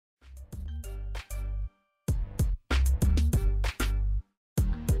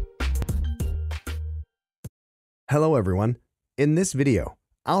Hello everyone. In this video,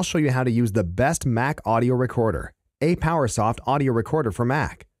 I'll show you how to use the best Mac audio recorder, Apowersoft Audio Recorder for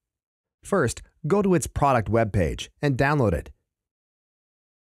Mac. First, go to its product webpage and download it.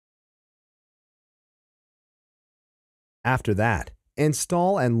 After that,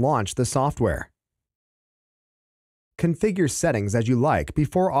 install and launch the software. Configure settings as you like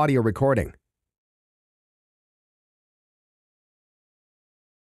before audio recording.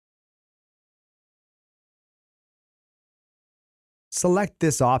 Select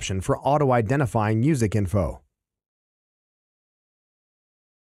this option for auto-identifying music info.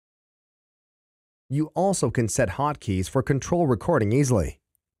 You also can set hotkeys for control recording easily.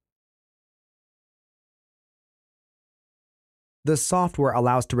 The software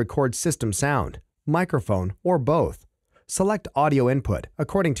allows to record system sound, microphone, or both. Select audio input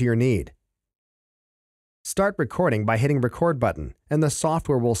according to your need. Start recording by hitting record button, and the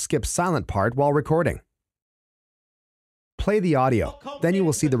software will skip silent part while recording. Play the audio, then you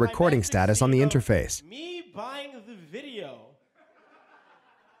will see the recording status on the interface. Me buying the video.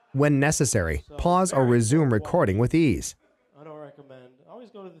 When necessary, pause or resume recording with ease. I don't recommend. Always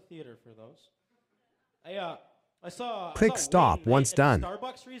go to the theater for those. I saw. Click stop Wayne once at done.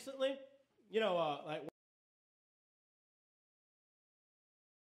 Starbucks recently. You know, like.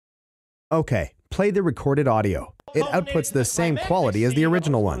 Okay, play the recorded audio. It outputs the same quality as the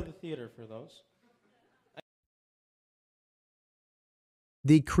original one. Go to the theater for those.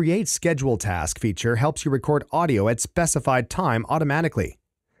 The Create Schedule task feature helps you record audio at specified time automatically.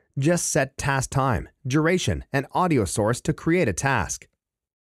 Just set task time, duration, and audio source to create a task.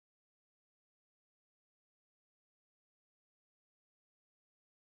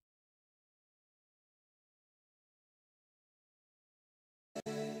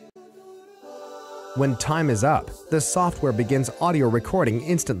 When time is up, the software begins audio recording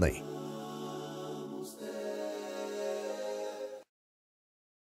instantly.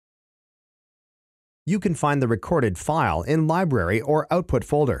 You can find the recorded file in Library or Output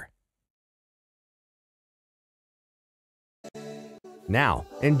folder. Now,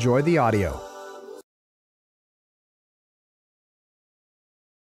 enjoy the audio.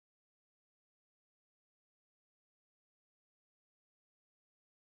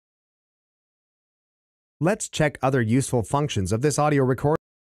 Let's check other useful functions of this audio recorder.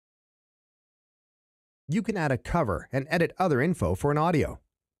 You can add a cover and edit other info for an audio.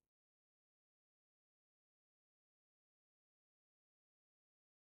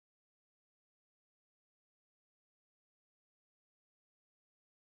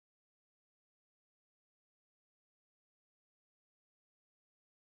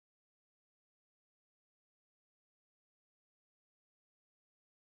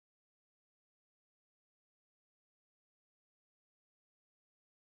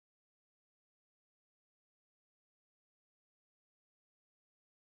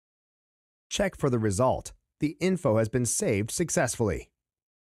 Check for the result. The info has been saved successfully.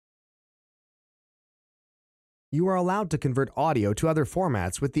 You are allowed to convert audio to other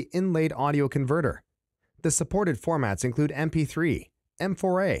formats with the inlaid audio converter. The supported formats include MP3,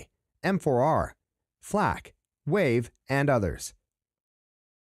 M4A, M4R, FLAC, WAV, and others.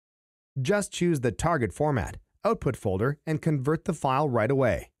 Just choose the target format, output folder, and convert the file right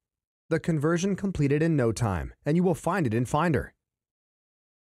away. The conversion completed in no time, and you will find it in Finder.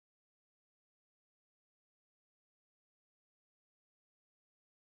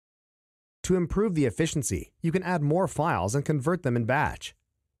 To improve the efficiency, you can add more files and convert them in batch.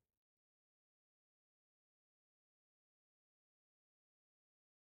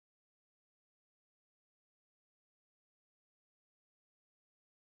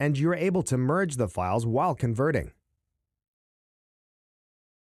 And you're able to merge the files while converting.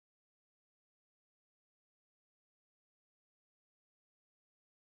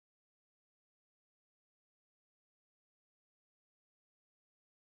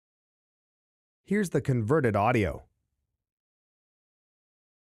 Here's the converted audio.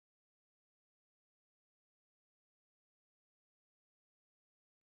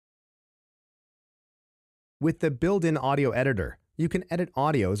 With the built-in audio editor, you can edit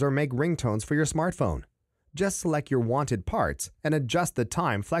audios or make ringtones for your smartphone. Just select your wanted parts and adjust the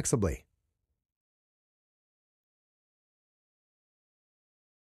time flexibly.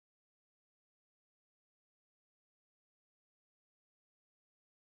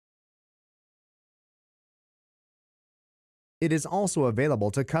 It is also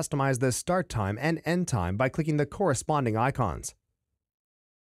available to customize the start time and end time by clicking the corresponding icons.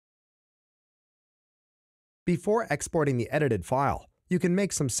 Before exporting the edited file, you can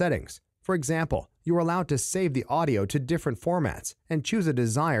make some settings. For example, you are allowed to save the audio to different formats and choose a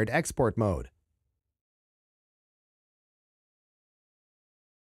desired export mode.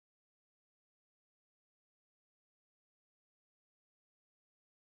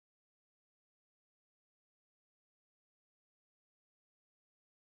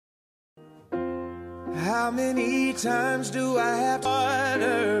 How many times do I have to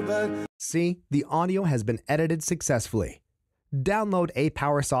order, but See, the audio has been edited successfully. Download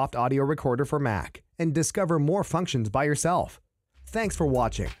Apowersoft Audio Recorder for Mac and discover more functions by yourself. Thanks for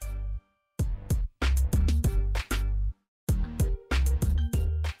watching.